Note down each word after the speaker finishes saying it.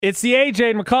It's the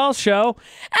AJ and McCall show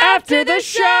After the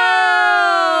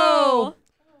show!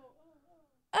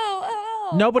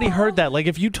 Oh. Nobody heard that. Like,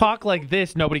 if you talk like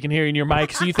this, nobody can hear you in your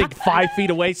mic, so you think 5 feet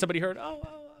away somebody heard,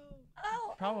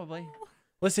 Probably.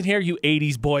 Listen here, you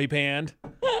 80s boy band.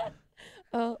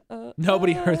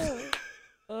 Nobody heard that.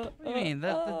 What do you mean?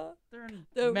 There are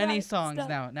many songs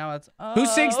now. Now it's... Who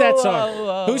sings that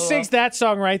song? Who sings that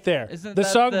song right there? Isn't the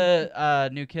that song? the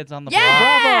New Kids on the Block?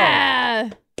 Yeah!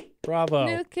 Bravo.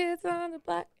 New Kids on the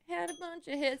Block had a bunch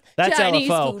of hits. That's Chinese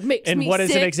LFO. food makes And me what is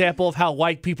an sick. example of how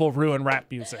white people ruin rap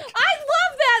music? I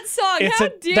love that song. How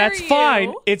dare That's you?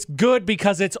 fine. It's good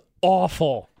because it's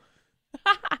awful.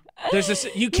 There's this.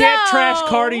 You can't trash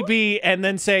Cardi B and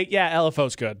then say, yeah,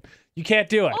 LFO's good. You can't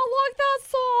do it I like that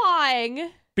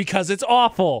song. because it's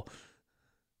awful.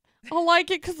 I like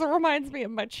it because it reminds me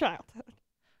of my childhood.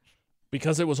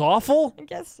 Because it was awful? I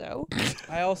guess so.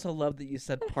 I also love that you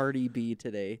said Party B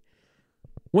today.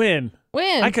 When?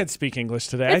 I could speak English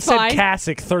today. It's I said fine.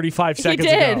 Cassock 35 He seconds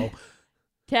did. ago.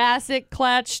 Cassock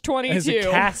Clutch 22. It's a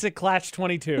Cassock Clatch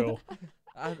 22.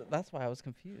 That's why I was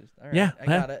confused. All right, Yeah, I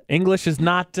got it. English is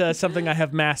not something I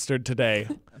have mastered today.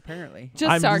 Apparently.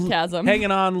 Just I'm sarcasm.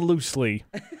 hanging on loosely.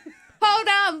 Hold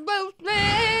on,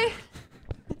 loosely.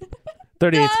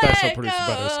 38 special producer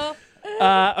butters.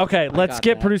 Okay, let's got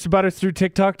get that. producer butters through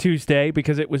TikTok Tuesday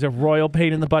because it was a royal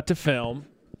pain in the butt to film.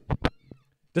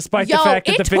 Despite the fact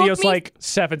that the video's like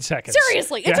 7 seconds.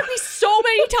 Seriously, it took me so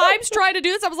many times trying to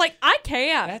do this. I was like, I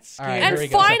can't. That's All right, scary. and here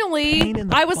we go. finally, Pain in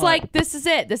the I was butt. like, this is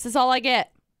it. This is all I get.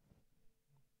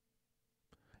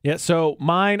 Yeah, so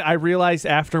mine, I realized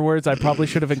afterwards I probably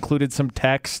should have included some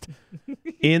text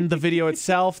in the video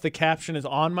itself. The caption is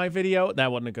on my video.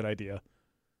 That wasn't a good idea.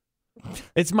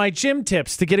 It's my gym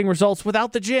tips to getting results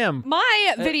without the gym.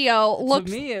 My video looks...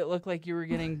 To me, it looked like you were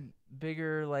getting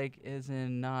bigger, like, as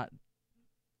in not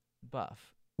buff.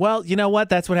 Well, you know what?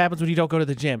 That's what happens when you don't go to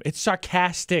the gym. It's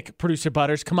sarcastic, producer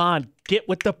butters. Come on, get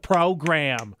with the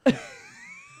program.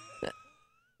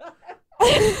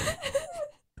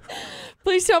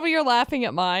 Please tell me you're laughing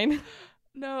at mine.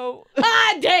 No.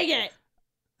 Ah, dang it.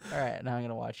 All right, now I'm going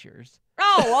to watch yours.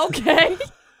 Oh, okay.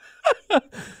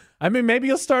 I mean, maybe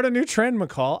you'll start a new trend,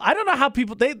 McCall. I don't know how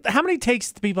people, how many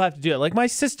takes do people have to do it? Like, my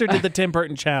sister did the Tim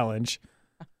Burton challenge.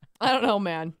 I don't know,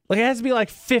 man. Like, it has to be like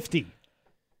 50.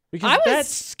 Because that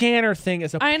scanner thing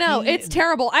is a I know, pain it's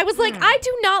terrible. I was like, I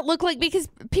do not look like, because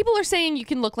people are saying you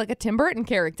can look like a Tim Burton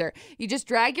character. You just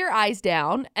drag your eyes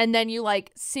down, and then you,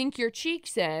 like, sink your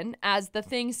cheeks in as the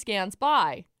thing scans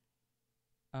by.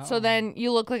 So then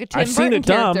you look like a Tim Burton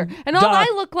character. And all I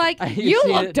look like, you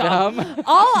look dumb.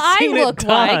 All I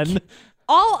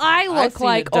look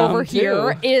like over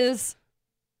here is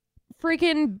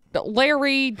freaking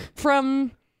Larry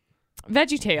from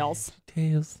VeggieTales.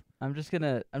 I'm just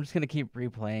gonna keep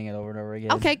replaying it over and over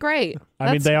again. Okay, great.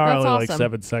 I mean, they are only awesome. like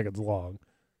 7 seconds long.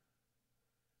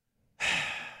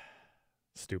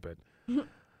 Stupid.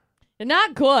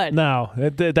 Not good. No,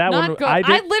 that Not one. good. I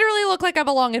literally look like I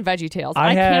belong in VeggieTales.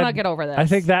 I cannot get over this. I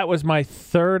think that was my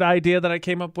third idea that I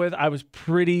came up with. I was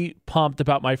pretty pumped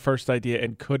about my first idea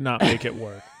and could not make it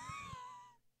work.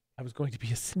 I was going to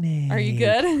be a snake. Are you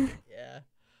good? Yeah.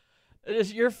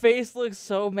 Your face looks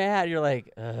so mad. You're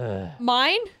like, ugh.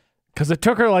 Mine? Because it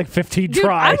took her like 15 Dude,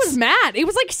 tries. I was mad. It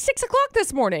was like 6 o'clock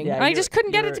this morning. Yeah, and I just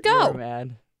couldn't get it to go. You're mad.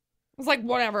 I was like,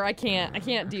 whatever. I can't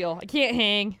deal. I can't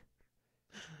hang.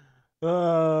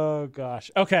 Oh, gosh.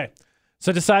 Okay.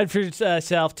 So decide for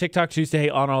yourself. TikTok Tuesday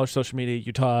on all our social media.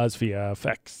 Utah's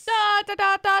VFX.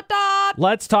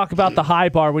 Let's talk about the high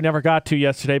bar we never got to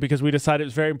yesterday because we decided it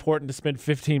was very important to spend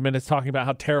 15 minutes talking about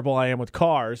how terrible I am with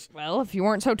cars. Well, if you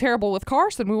weren't so terrible with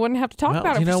cars, then we wouldn't have to talk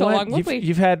about it for so long, would we?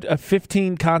 You've had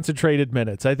 15 concentrated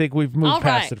minutes. I think we've moved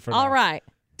past it for now. All right.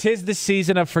 'Tis the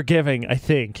season of forgiving, I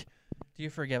think. Do you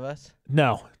forgive us?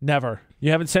 No, never. You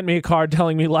haven't sent me a card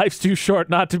telling me life's too short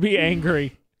not to be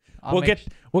angry. We'll get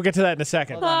to that in a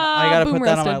second. Hold on. I gotta boom put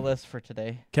that on my roasted. list for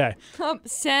today. Okay.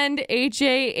 Send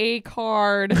AJ a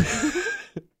card.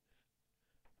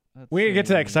 We're gonna get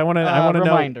to that because I want to. I want to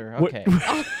know. Reminder. Okay.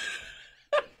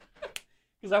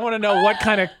 Because I want to know what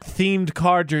kind of themed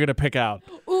card you're gonna pick out.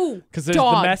 Ooh. Because there's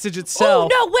the message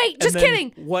itself. Oh no! Wait, just and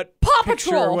then kidding. What Paw picture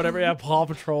Patrol or whatever? Yeah, Paw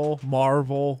Patrol,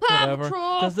 Marvel, Paw whatever.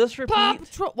 Patrol. Does this repeat? Paw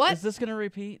Patrol. What? Is this gonna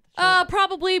repeat?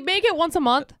 Probably make it once a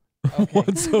month. Okay.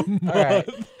 Once a month. All right.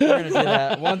 We're gonna do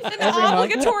that once An every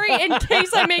month. obligatory in case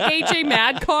I make AJ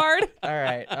mad card. All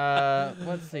right.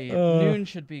 Let's see. Noon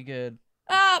should be good.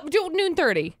 Do noon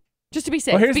 30. Just to be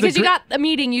safe. Well, here's because the you got a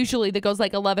meeting usually that goes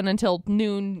like 11 until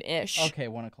noon-ish. Okay,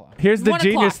 1 o'clock. Here's the 1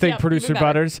 genius o'clock. thing, Yep, Producer even better.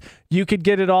 Butters. You could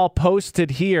get it all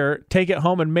posted here, take it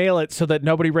home and mail it so that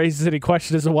nobody raises any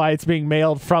question as to why it's being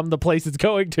mailed from the place it's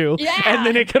going to. Yeah. And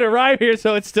then it could arrive here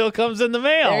so it still comes in the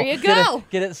mail. There you go.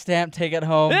 Get it stamped, take it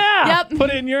home. Yeah. Yep. Put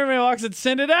it in your mailbox and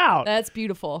send it out. That's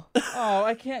beautiful. Oh,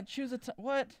 I can't choose a time.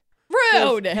 What?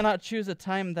 Rude. Cannot choose a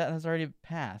time that has already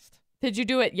passed. Did you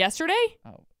do it yesterday?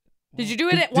 Oh. Did you do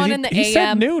it at Did 1 he- in the he a.m.?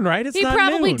 said noon, right? It's He not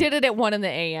probably noon. did it at 1 in the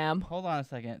a.m. Hold on a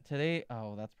second. Today,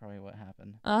 that's probably what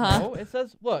happened. Uh-huh. No, it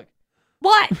says, look,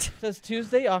 What? it says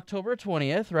Tuesday, October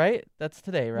 20th, right? That's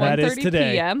today, right? That is 1:30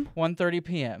 today. p.m. 1:30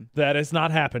 p.m. That has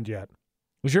not happened yet.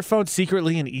 Was your phone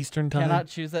secretly in Eastern time? Cannot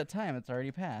choose that time. It's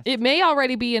already passed. It may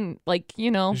already be in, like,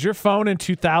 Is your phone in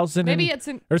 2000? maybe it's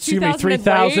in Or excuse me,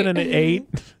 3008?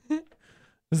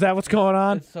 Is that what's going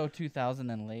on? It's so 2000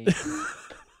 and late.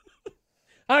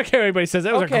 I don't care what anybody says.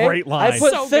 That was Okay, a great line. I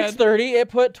put So good. 6:30. It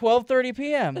put 12:30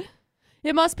 p.m.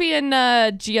 It must be in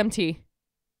GMT.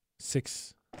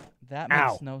 6. That Ow.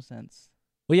 makes no sense.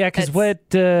 Well, yeah, because That's-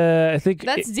 what I think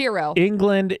That's 0.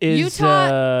 England is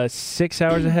Utah- 6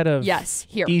 hours ahead of Yes,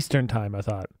 here. Eastern time, I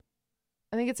thought.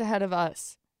 I think it's ahead of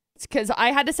us. It's because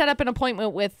I had to set up an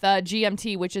appointment with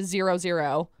GMT, which is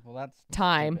 00 Well, that's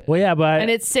time. stupid. Well, yeah, but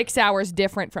And it's 6 hours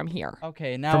different from here.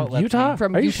 Okay, now it from lets Utah? me.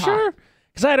 From Are you Utah. sure?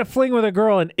 Because I had a fling with a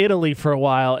girl in Italy for a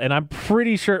while, and I'm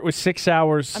pretty sure it was 6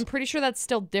 hours. I'm pretty sure that's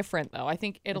still different, though. I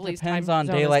think Italy's time depends on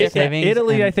zone daylight is different. savings.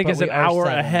 Italy, I think, but is we an are hour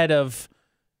 7. ahead of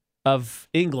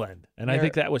England, and I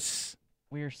think that was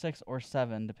We are 6 or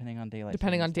 7, depending on daylight.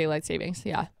 Depending on savings. daylight savings,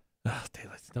 yeah.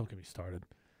 daylight. Don't get me started.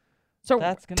 So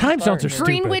That's gonna Time start zones are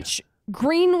here. stupid.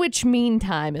 Greenwich Mean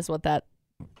Time is what that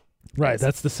Right, is.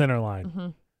 that's the center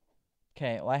line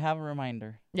Okay, well, I have a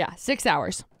reminder. Yeah, 6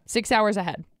 hours. 6 hours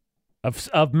ahead.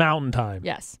 of Mountain Time.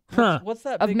 Yes. Huh. What's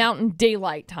that? Of big, Mountain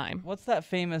Daylight Time. What's that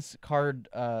famous card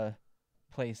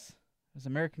place? Is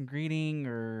American Greeting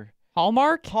or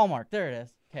Hallmark? Hallmark? There it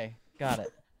is. Okay, got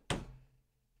it.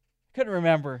 Couldn't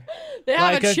remember. They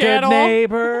have Like a a channel. good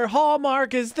neighbor,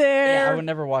 Hallmark is Yeah, I there. would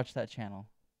never watch that channel.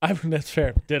 That's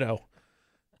fair. Ditto.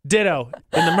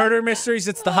 In the murder mysteries,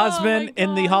 it's the Oh, husband. my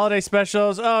In the gosh. holiday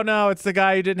specials, oh no, it's the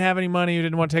guy who didn't have any money, who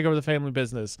didn't want to take over the family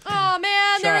business. Oh,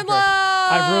 man, they're in Shocker.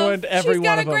 love. I've ruined every She's got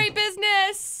one a of 'em. great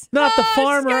business. Not the Oh,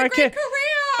 farmer. She's got I a great can't- career.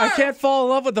 I can't fall in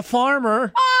love with the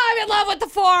farmer. Oh, I'm in love with the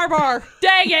farmer.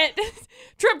 Dang it.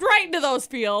 Tripped right into those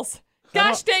feels.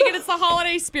 Gosh dang it, it's the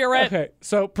holiday spirit. Okay,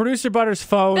 so Producer Butter's Back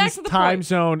phone's to the time point.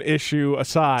 zone issue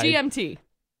aside. GMT.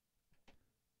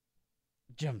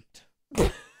 Jumped.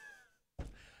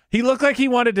 He looked like he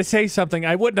wanted to say something.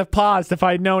 I wouldn't have paused if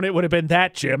I'd known it would have been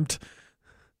that gymped.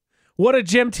 What a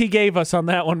gymped he gave us on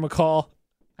that one, McCall.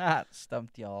 Ah,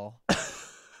 stumped y'all.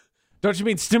 Don't you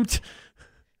mean stimped?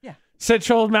 Yeah.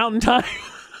 Central Mountain Time.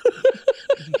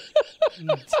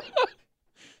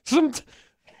 Stimped.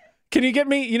 Can you get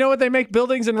me? You know what they make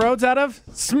buildings and roads out of?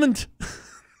 Cement.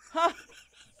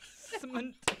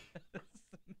 Cement.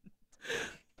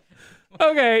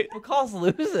 Okay. McCall's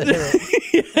losing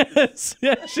it.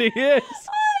 yes, she is.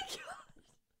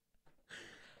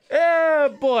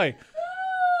 Oh boy.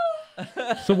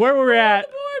 So where were we at?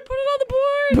 Put it on the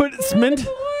board. Put cement.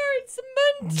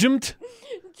 Cement. Gymped.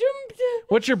 Jumped.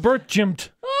 What's your birth gymped?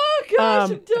 Oh,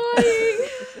 gosh, I'm dying.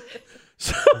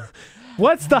 So,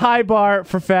 what's the high bar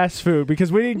for fast food?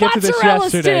 Because we didn't get to this Mozzarella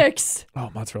yesterday. sticks. Oh,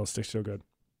 mozzarella sticks so good.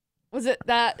 Was it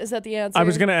that? Is that the answer? I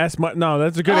was gonna ask. No,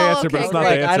 that's a good Oh, answer, but okay, it's not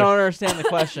great. the answer. I don't understand the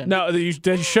question. No, you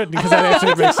shouldn't because that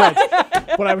answer makes sense.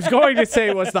 What I was going to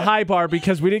say was the high bar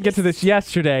because we didn't get to this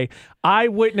yesterday. I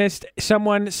witnessed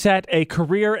someone set a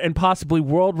career and possibly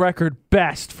world record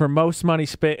best for most money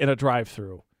spent in a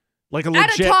drive-through, like a At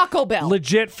legit a Taco Bell.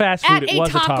 legit fast food. At It a was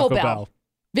Taco a Taco Bell. Bell.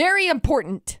 Very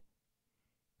important.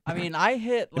 I mean, I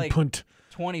hit like Punt.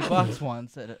 $20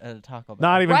 once at a Taco Bell.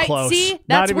 Not even Right? close. See, Not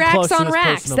that's even close racks to on this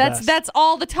racks. personal That's best. that's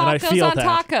all the I tacos feel on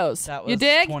that. tacos. That was You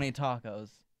dig? 20 tacos.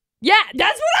 Yeah,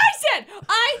 that's what I said.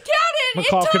 I counted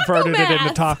McCall in taco converted math. it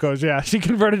into tacos. Yeah, she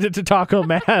converted it to taco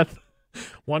math.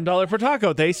 $1 per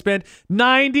taco. They spent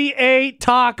 98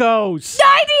 tacos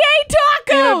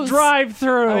 98 in tacos. a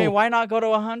drive-through. I mean, why not go to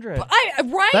 100?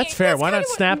 Right? That's fair. Why kind not of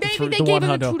snap maybe the they the gave him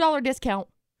a $100? $2 discount.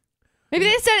 Maybe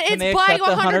they said Can it's they buy you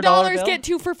accept the $100, $100 get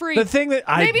 2 for free. The thing that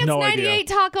I Maybe have it's no 98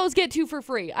 idea. tacos, get 2 for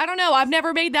free. I don't know. I've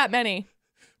never made that many.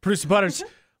 Producer Butters,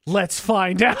 let's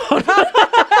find out.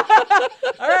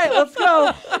 All right, let's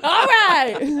go. All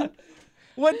right.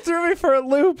 What threw me for a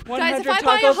loop? 100 if I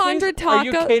buy tacos, 100 please? Are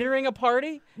you tacos- catering a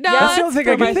party? No, That's the only thing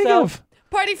I for can think myself. of.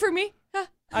 party for me.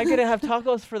 I gotta have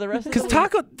tacos for the rest of the Because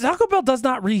week. Taco Bell does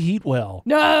not reheat well.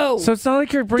 No. So it's not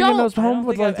like you're bringing Don't. those I home don't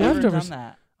with think like I've ever leftovers. done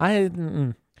that.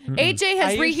 AJ has I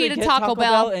usually reheated get Taco Taco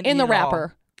Bell Bell and in the eat it all.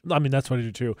 wrapper. I mean, that's what I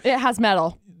do too. It has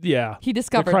metal. Yeah. He The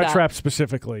discovered crunch that. wrap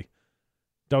specifically.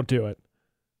 Don't do it.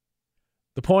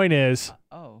 The point is,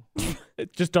 Oh.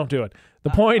 just don't do it. The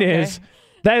point okay. is,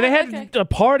 they had Okay. a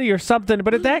party or something,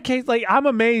 but in that case, like I'm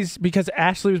amazed because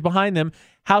Ashley was behind them,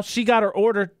 how she got her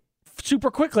order super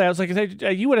quickly. I was like,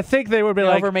 you would have think they would be We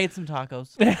like, overmade some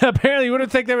tacos. apparently you would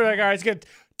have think they were like, all right, it's good.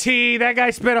 T, that guy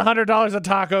spent $100 on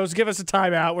tacos. Give us a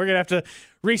timeout. We're gonna have to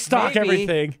restock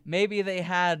everything. Maybe they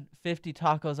had 50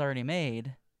 tacos already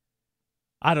made.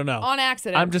 I don't know. On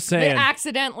accident. I'm just saying. They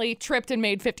accidentally tripped and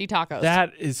made 50 tacos.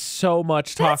 That is so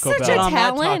much That's Taco such Get Bell. a on that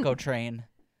talent. taco train.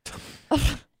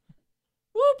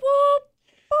 Whoop, whoop.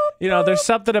 You know, there's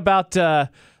something about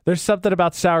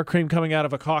sour cream coming out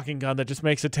of a caulking gun that just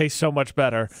makes it taste so much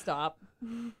better. Stop.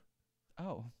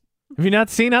 Oh. Have you not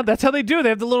seen how? That's how they do it. They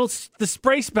have the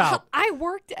spray spout. I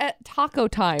worked at Taco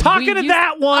Time. Talking We to used-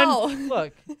 that one. Oh.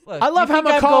 Look. I love you how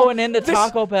think I'm McCall going into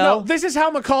Taco Bell. No, this is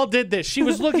how McCall did this. She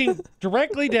was looking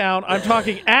directly down. I'm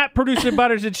talking at producer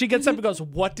Butters, and she gets up and goes,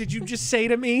 "What did you just say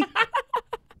to me?"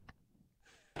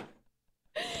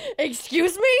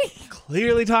 Excuse me?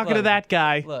 Clearly talking to Look. that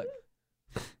guy. Look.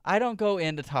 I don't go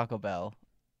into Taco Bell.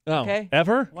 Oh, Okay.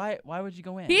 Ever? Why would you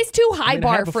go in? He's too high I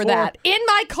bar had for before. that. In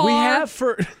my car. We have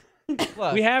for.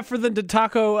 Look, We have for the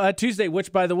Taco Tuesday,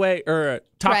 which, by the way, or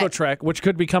Taco Trek, which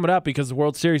could be coming up because the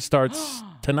World Series starts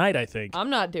tonight, I think. I'm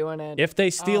not doing it. If they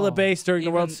steal a base during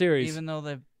the World Series, Even though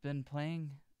they've been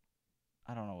playing,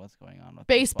 I don't know what's going on with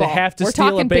Baseball. they have to We're steal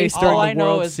a talking base baseball. during All the I know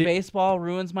World is Series. baseball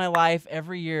ruins my life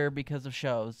every year because of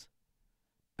shows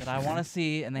that I want to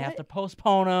see, and they have to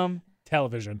postpone them.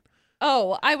 Television.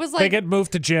 Oh, I was They like, get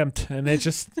moved to Gymped, and it's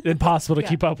just impossible to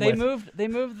keep up They with. moved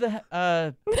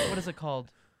the what is it called?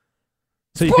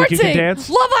 So you think you can Sportsing, dance?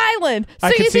 Love Island. So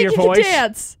I can you see think your you voice. can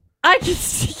dance? I can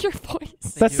see your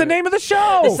voice. That's do the it. name of the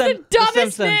show. It's the dumbest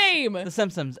Simpsons. name. The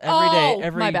Simpsons. Oh,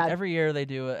 Every my bad. every year they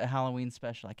do a Halloween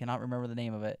special. I cannot remember the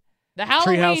name of it. The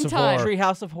Halloween Treehouse of time. Horror.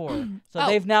 Treehouse of Horror. So Oh.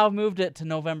 they've now moved it to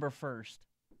November 1st.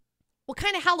 What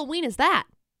kind of Halloween is that?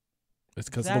 It's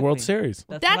because of the World Exactly. Series.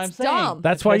 That's That's what I'm saying. dumb.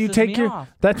 That's It why you pisses take me your off.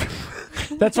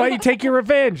 that's why you take your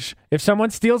revenge. If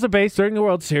someone steals a base during the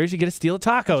World Series, you get to steal a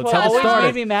taco. It's What how it always made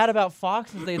started. me mad about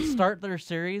Fox is they'd start their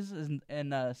series in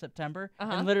September,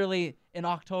 Uh-huh. and literally in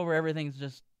October everything's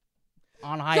just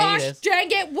on Gosh hiatus.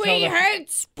 dang it, we Till the- hate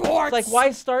sports. It's like,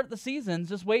 why start the seasons?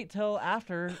 Just wait till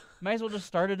after. Might as well just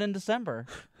start it in December,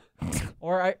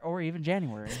 or even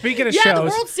January. Speaking of Yeah, the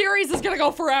shows, World Series is gonna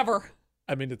go forever.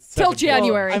 I mean it's Till 7 games.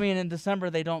 January. Well, I mean, in December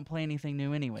they don't play anything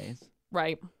new anyways.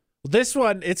 Right. This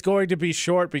one, it's going to be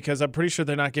short because I'm pretty sure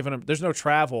they're not giving them. There's no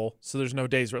travel, so there's no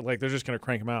days where like they're just going to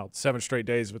crank them out 7 straight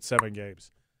days with 7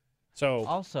 games. So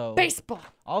Also, Baseball.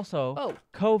 also,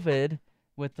 COVID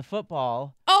with the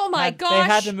football. Oh my They gosh.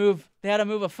 had to move. They had to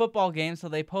move a football game, so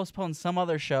they postponed some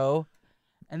other show,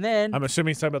 and then I'm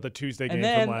assuming it's talking about the Tuesday game and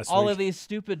then from last all week. of these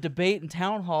stupid debate and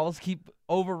town halls keep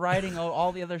overriding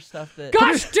all the other stuff that.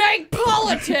 Gosh dang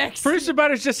politics. Producer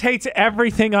Butters just hates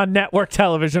everything on network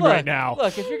television Look, right now.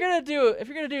 Look, if you're gonna do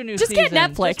a new Just get season,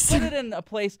 Netflix. just put it in a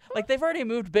place like they've already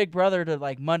moved Big Brother to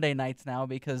like Monday nights now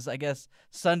because I guess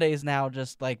Sunday's now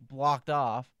just like blocked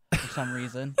off for some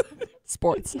reason.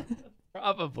 Sports.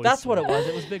 Probably. That's so. what it was.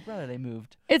 It was Big Brother they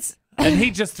moved. It's And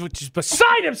he just was just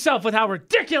beside himself with how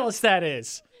ridiculous that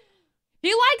is.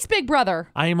 he likes Big Brother.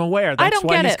 I am aware. That's I don't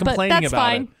why get he's it, but complaining that's about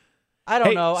fine. it. I don't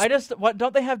Hey, know. I just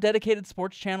don't they have dedicated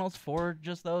sports channels for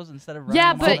just those instead of running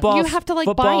Yeah, them but all? Football's- you have to, like,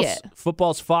 buy football's- it.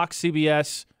 Football's Fox,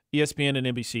 CBS, ESPN, and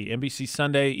NBC. NBC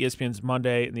Sunday, ESPN's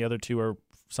Monday, and the other 2 are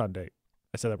Sunday.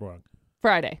 I said that wrong.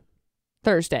 Friday.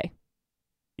 Thursday.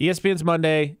 ESPN's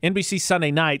Monday, NBC Sunday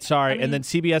night, sorry, I mean- and then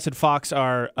CBS and Fox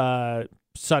are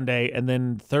Sunday, and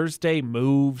then Thursday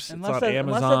moves. Unless it's on it's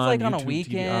Amazon, like on a YouTube TV, I don't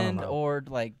weekend know. or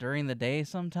like during the day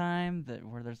sometime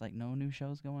where there's like no new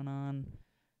shows going on.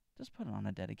 Just put it on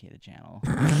a dedicated channel.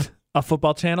 A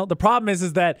football channel. The problem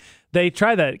is that they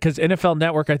try that because NFL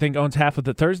Network, I think, owns half of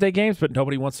the Thursday games, but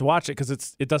nobody wants to watch it because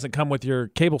it doesn't come with your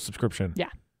cable subscription. Yeah.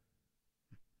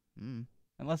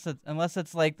 Unless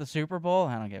it's like the Super Bowl,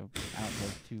 I don't give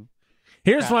two.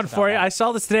 Here's Craps one about for you. that. I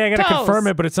saw this today. I got to Toes. confirm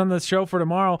it, but it's on the show for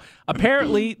tomorrow.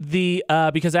 Apparently,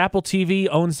 because Apple TV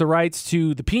owns the rights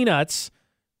to the Peanuts,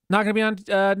 not going to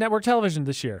be on network television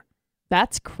this year,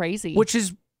 That's crazy. which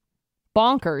is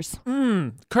bonkers.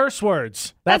 curse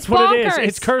words. That's That's what it is. bonkers.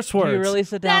 It's curse words. Do you really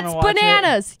sit down That's and watch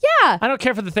bananas. Yeah. I don't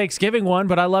care for the Thanksgiving one,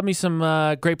 but I love me some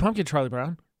Great Pumpkin Charlie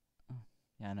Brown. it?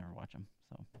 Yeah, I never watch them.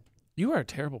 So You are a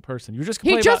terrible person. You're just He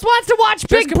complaining just wants to watch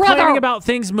Big complaining Brother. about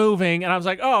things moving, and I was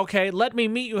like, oh, okay, let me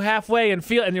meet you halfway and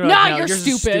feel. And you're No, like, no, you're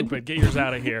stupid. Get yours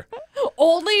out of here.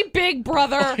 Only Big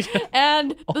Brother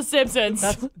and The Simpsons.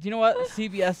 Do you know what?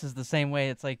 CBS is the same way.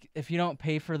 It's like if you don't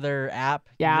pay for their app,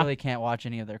 Yeah. you really can't watch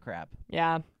any of their crap.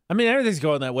 Yeah. I mean, everything's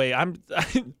going that way.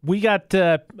 We got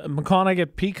McCall and I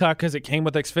get Peacock because it came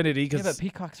with Xfinity Yeah, but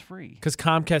Peacock's free. because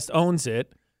Comcast owns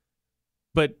it.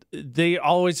 But they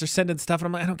always are sending stuff, and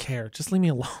I'm like, I don't care. Just leave me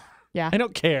alone. Yeah. I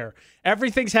don't care.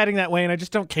 Everything's heading that way, and I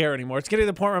just don't care anymore. It's getting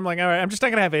to the point where I'm like, all right, I'm just not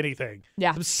gonna have anything.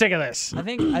 Yeah. I'm sick of this. I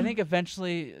think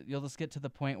eventually you'll just get to the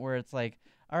point where it's like,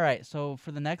 all right, so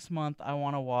for the next month I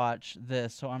want to watch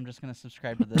this, so I'm just gonna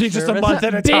subscribe to this. Just a service. month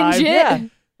at a Binge time. it. Yeah.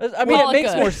 I mean, Call it it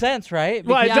makes good. more sense, right?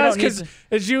 Well, it you does don't need because,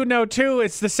 as you know, too,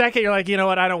 it's the second you're like, you know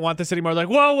what, I don't want this anymore. Like,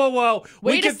 whoa.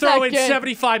 We Wait a can throw in second.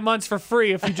 75 months for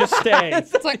free if you just stay.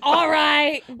 It's like, all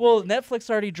right. Well, Netflix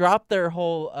already dropped their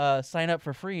whole sign up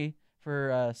for free for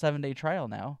 7-day trial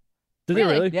now. Did they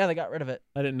really? Yeah, they got rid of it.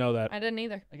 I didn't know that. I didn't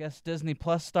either. I guess Disney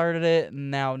Plus started it,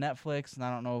 and now Netflix, and I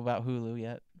don't know about Hulu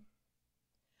yet.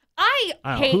 I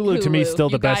I don't hate know. Hulu to me is still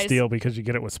you the best guys. deal because you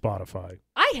get it with Spotify.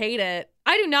 I hate it.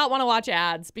 I do not want to watch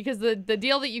ads because the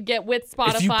deal that you get with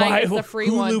If you buy Spotify is the free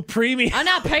Hulu one. Premium, I'm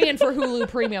not paying for Hulu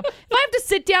Premium. If I have to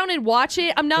sit down and watch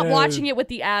it, I'm not watching it with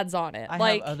the ads on it. I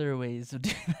like have other ways of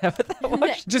doing that without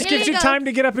watching. just gives you illegal. time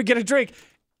to get up and get a drink.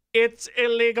 It's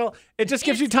illegal. It just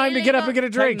gives you It's time to get up illegal. and get a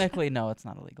drink. Technically, no, it's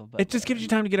not illegal, but It just gives you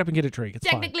time to get up and get a drink. It's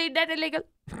fine. technically that's illegal.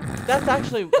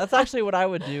 that's actually what I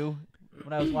would do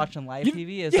when I was watching live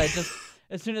TV. Is I just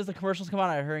as soon as the commercials come on,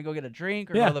 I hurry and go get a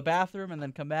drink or go to the bathroom and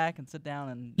then come back and sit down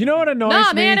and. You know what annoys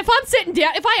Nah, me? man, if I'm sitting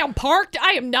down, if I am parked,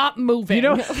 I am not moving. You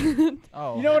know-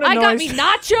 Oh, You know what I annoys got me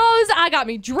nachos, I got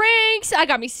me drinks, I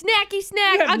got me snacky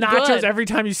snack. You have I'm nachos good. every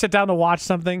time you sit down to watch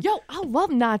something. Yo, I love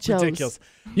nachos. Ridiculous.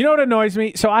 You know what annoys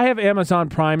me? So I have Amazon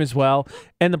Prime as well,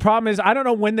 and the problem is I don't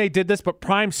know when they did this, but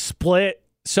Prime split.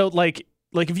 So like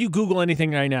if you Google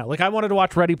anything right now, like I wanted to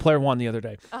watch Ready Player One the other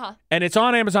day, and it's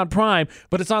on Amazon Prime,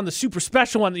 but it's on the super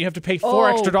special one that you have to pay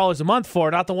 $4 extra a month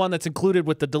for, not the one that's included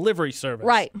with the delivery service.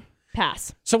 Right.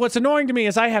 Pass. So what's annoying to me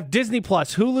is I have Disney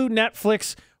Plus, Hulu,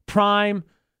 Netflix, Prime,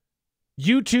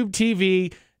 YouTube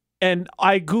TV, and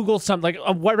I Google something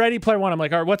like what Ready Player One. I'm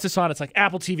like, all right, what's this on? It's like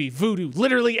Apple TV, Vudu,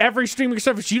 literally every streaming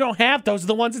service you don't have. Those are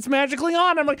the ones it's magically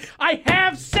on. I'm like, I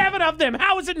have 7 of them.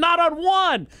 How is it not on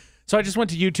one? So I just went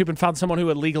to YouTube and found someone who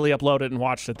had legally uploaded and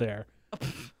watched it there. I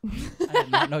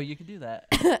did not know you could do that.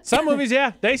 Some movies,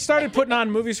 yeah, they started putting on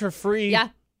movies for free. Yeah.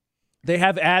 They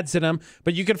have ads in them,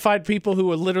 but you can find people who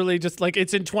are literally just like,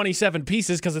 it's in 27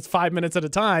 pieces because it's 5 minutes at a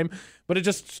time, but it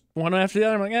just one after the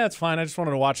other. I'm like, yeah, it's fine. I just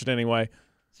wanted to watch it anyway.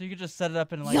 So you could just set it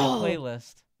up in like a Yo.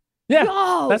 playlist. Yeah,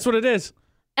 Yo. that's what it is.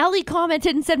 Ellie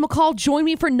commented and said, McCall, join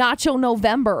me for Nacho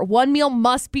November. One meal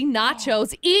must be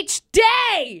nachos each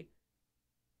day.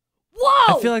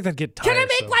 Whoa. I feel like that'd get tiresome. Can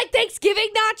I make like Thanksgiving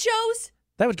nachos?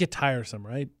 That would get tiresome,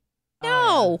 right?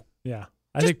 No. Yeah.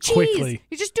 I Just think cheese. quickly.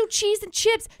 You just do cheese and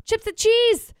chips. Chips and cheese.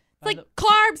 It's like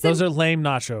carbs. Those and are lame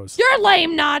nachos. You're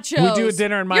lame nachos. We do a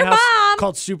dinner in my Your house mom.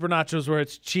 called Super Nachos where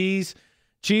it's cheese,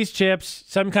 chips,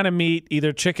 some kind of meat,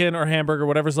 either chicken or hamburger,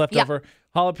 whatever's left Yeah. over,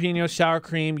 jalapeno, sour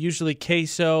cream, usually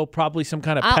queso, probably some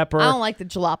kind of I pepper. don't like the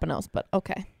jalapenos, but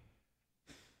okay.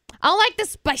 I don't like the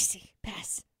spicy.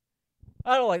 Pass.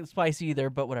 I don't like the spicy either,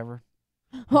 but whatever.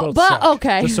 Both But suck.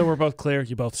 okay. Just so we're both clear,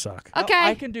 you both suck. Okay.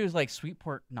 I can do like sweet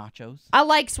pork nachos. I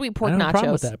like sweet pork I don't have a problem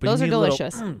nachos. with that, but Those you are need a little-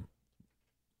 delicious.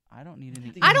 I don't need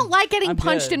any. I don't like getting I'm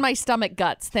punched good. in my stomach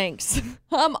guts. Thanks.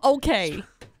 I'm okay.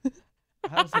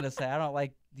 I was gonna say I don't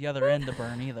like the other end to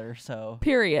burn either. So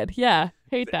Period. Yeah.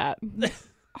 Hate that.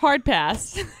 Hard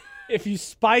pass. If you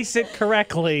spice it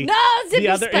correctly, No, zippy the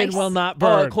other end spice. will not oh,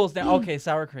 burn. it cools down. Okay,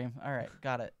 sour cream. All right,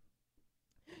 got it.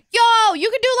 Yo, you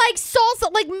can do like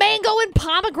salsa, like mango and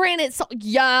pomegranate.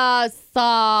 Yes.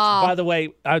 By the way,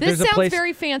 This there's a sounds place.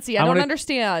 very fancy. I I don't wanna-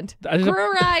 understand. There's a-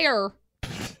 Gruyere.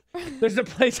 There's a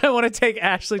place I want to take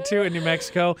Ashley to in New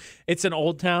Mexico. It's an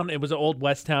old town. It was an old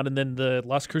West town, and then the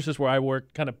Las Cruces where I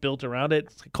work kind of built around it.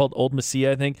 It's called Old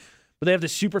Mesilla, I think. But they have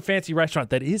this super fancy restaurant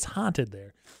that is haunted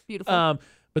there. Beautiful.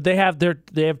 But they have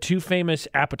 2 famous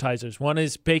appetizers. One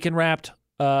is bacon wrapped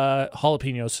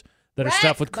jalapenos that are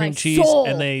stuffed with Wreck cream my cheese, soul.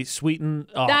 and they sweeten.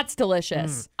 That's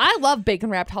delicious. I love bacon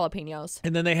wrapped jalapenos.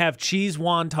 And then they have cheese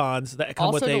wontons that come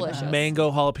Also with delicious. a mango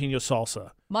jalapeno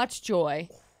salsa. Much joy.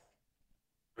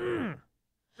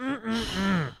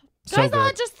 So Guys, I'm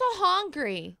good. just so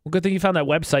hungry. Well, good thing you found that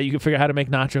website. You can figure out how to make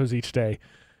nachos each day.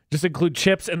 Just include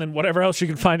chips and then whatever else you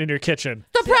can find in your kitchen.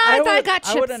 Surprise! I got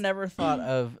chips. I would have never thought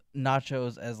of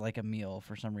nachos as like a meal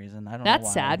for some reason. I don't know. That's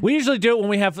why. sad. We usually do it when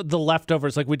we have the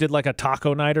leftovers. Like we did like a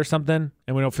taco night or something,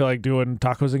 and we don't feel like doing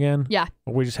tacos again. Yeah.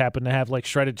 Or we just happen to have like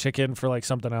shredded chicken for like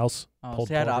something else. Oh, pulled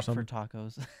see, I'd pork or opt for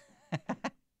something. tacos.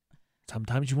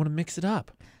 Sometimes you want to mix it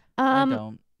up. I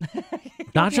don't.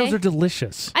 Nachos Okay. are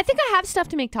delicious. I think I have stuff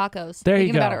to make tacos. There you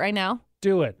Thinking about go. it right now.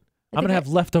 Do it. I'm gonna have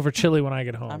leftover chili when I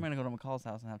get home. I'm gonna go to McCall's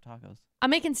house and have tacos. I'm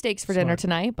making steaks for dinner Smart.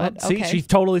 tonight, but See, okay. she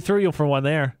totally threw you for one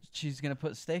there. She's gonna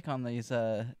put steak on these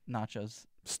nachos.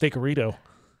 Steakerito.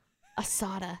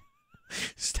 Asada.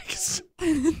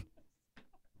 Steak.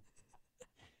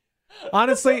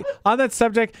 Honestly, on that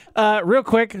subject, real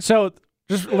quick. So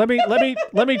just let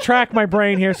me track my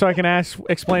brain here so I can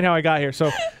explain how I got here. So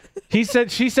she said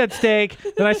steak,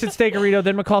 then I said steakerito,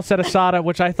 then McCall said asada,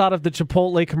 which I thought of the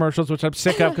Chipotle commercials, which I'm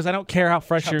sick of because I don't care how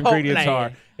fresh your ingredients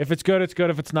are. If it's good, it's good.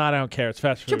 If it's not, I don't care. It's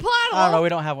fast food. Chipotle. I don't know. We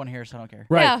don't have one here, so I don't care.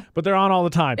 Right, Yeah. but they're on all the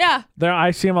time. Yeah.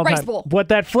 I see them all the Rice time. bowl. What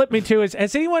that flipped me to is,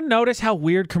 has anyone noticed how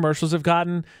weird commercials have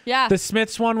gotten? Yeah. The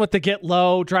Smiths one with the get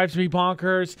low drives me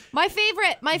bonkers. My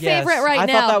favorite Yes, right I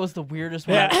now. thought that was the weirdest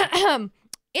one. Yeah.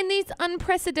 In these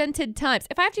unprecedented times,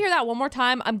 if I have to hear that one more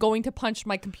time, I'm going to punch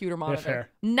my computer monitor. fair.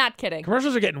 Not kidding.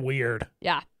 Commercials are getting weird.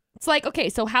 Yeah. It's like, okay,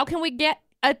 so how can we get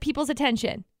people's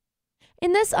attention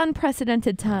in this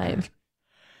unprecedented time?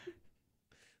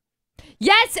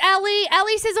 Yes, Ellie.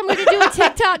 Ellie says I'm going to do a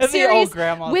TikTok And the series old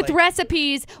grandma's with like-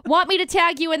 recipes. Want me to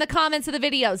tag you in the comments of the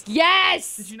videos?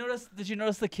 Yes. Did you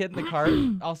notice the kid in the cart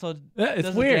also Yeah, it's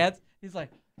does the weird. dance? He's like,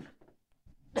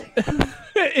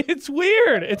 It's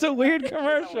weird. It's a weird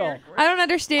commercial. I don't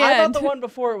understand. I thought the one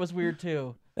before it was weird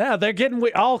too. Yeah, they're getting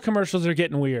all commercials are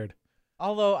getting weird.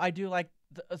 Although I do like,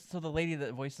 so the lady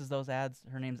that voices those ads,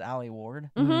 her name's Allie Ward.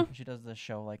 Mhm. She does the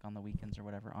show like on the weekends or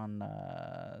whatever on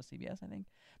CBS, I think.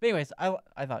 But anyways,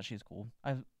 I thought she's cool.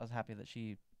 I was happy that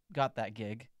she got that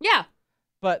gig. Yeah.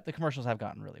 But the commercials have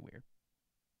gotten really weird.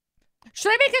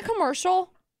 Should I make a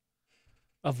commercial?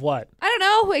 Of what? I don't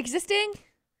know. Existing?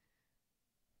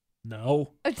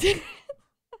 No.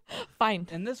 Fine.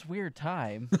 In this weird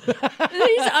time,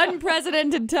 These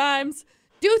unprecedented times.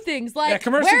 Do things like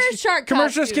commercials, wear a shark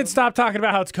commercials costume. can stop talking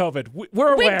about how it's COVID.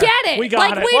 We're We aware. get it. We got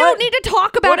like it. we don't need to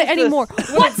talk about What it is this? anymore.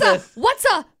 What is What's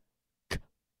a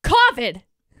COVID?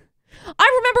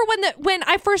 I remember when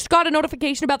I first got a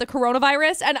notification about the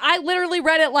coronavirus, and I literally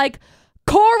read it like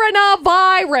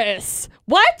coronavirus.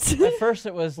 What? at first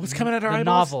it was What's coming out our the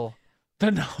eyeballs? novel.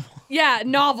 The novel. Yeah,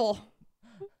 novel.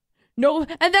 No,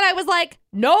 and then I was like,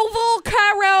 novel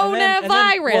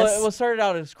coronavirus. Well, it started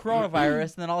out as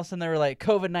coronavirus, and then all of a sudden they were like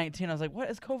COVID-19. I was like, what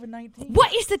is COVID-19?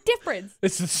 What is the difference?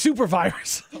 It's the super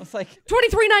virus. I was like,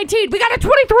 2319. We got a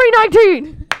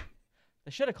 2319.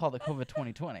 they should have called it COVID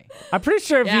 2020. I'm pretty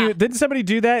sure if Yeah. you didn't somebody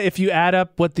do that, if you add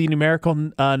up what the numerical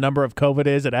number of COVID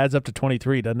is, it adds up to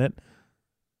 23, doesn't it?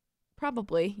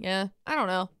 Probably, yeah. I don't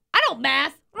know. I don't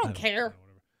math. I don't care.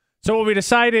 So what we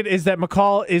decided is that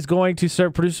McCall is going to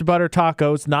serve producer butter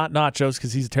tacos, not nachos,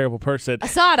 because he's a terrible person.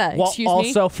 Asada, While excuse me.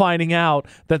 also finding out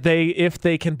that if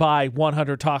they can buy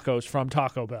 100 tacos from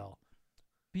Taco Bell.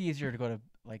 Be easier to go to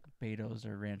like Beto's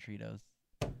or Rancheritos.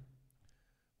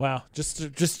 Wow,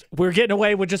 just we're getting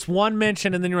away with just one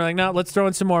mention, and then you're like, no, let's throw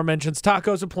in some more mentions.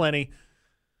 Tacos aplenty.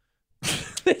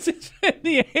 This is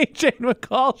the AJ and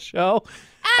McCall show.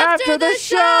 After the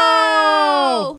show.